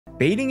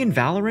baiting in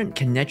Valorant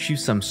can net you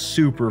some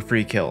super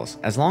free kills,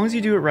 as long as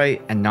you do it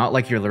right and not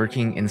like you're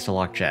lurking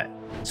insta-lock jet.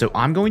 So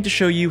I'm going to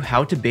show you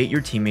how to bait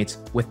your teammates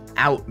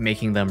without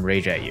making them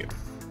rage at you.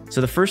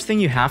 So the first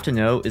thing you have to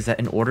know is that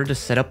in order to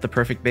set up the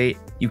perfect bait,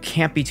 you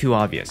can't be too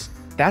obvious.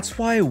 That's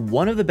why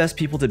one of the best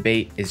people to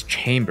bait is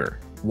Chamber.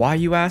 Why,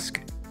 you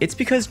ask? It's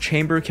because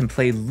Chamber can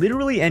play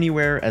literally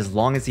anywhere as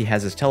long as he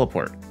has his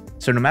teleport.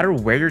 So no matter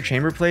where your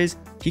Chamber plays,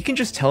 he can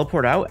just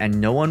teleport out and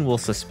no one will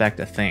suspect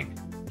a thing.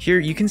 Here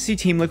you can see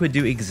Team Liquid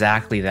do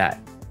exactly that.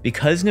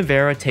 Because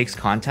Navera takes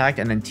contact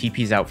and then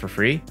TPs out for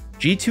free,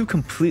 G2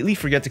 completely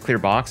forget to clear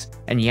box,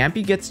 and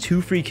Yampy gets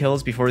 2 free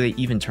kills before they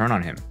even turn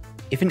on him.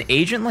 If an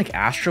agent like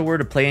Astra were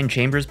to play in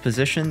Chamber's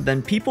position,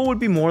 then people would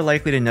be more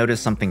likely to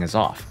notice something is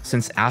off,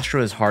 since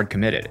Astra is hard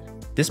committed.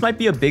 This might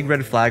be a big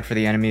red flag for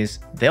the enemies,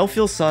 they'll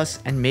feel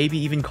sus and maybe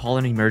even call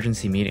an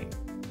emergency meeting.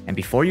 And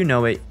before you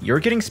know it, you're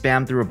getting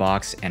spammed through a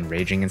box and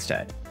raging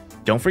instead.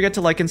 Don't forget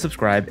to like and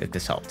subscribe if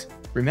this helped.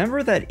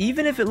 Remember that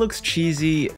even if it looks cheesy,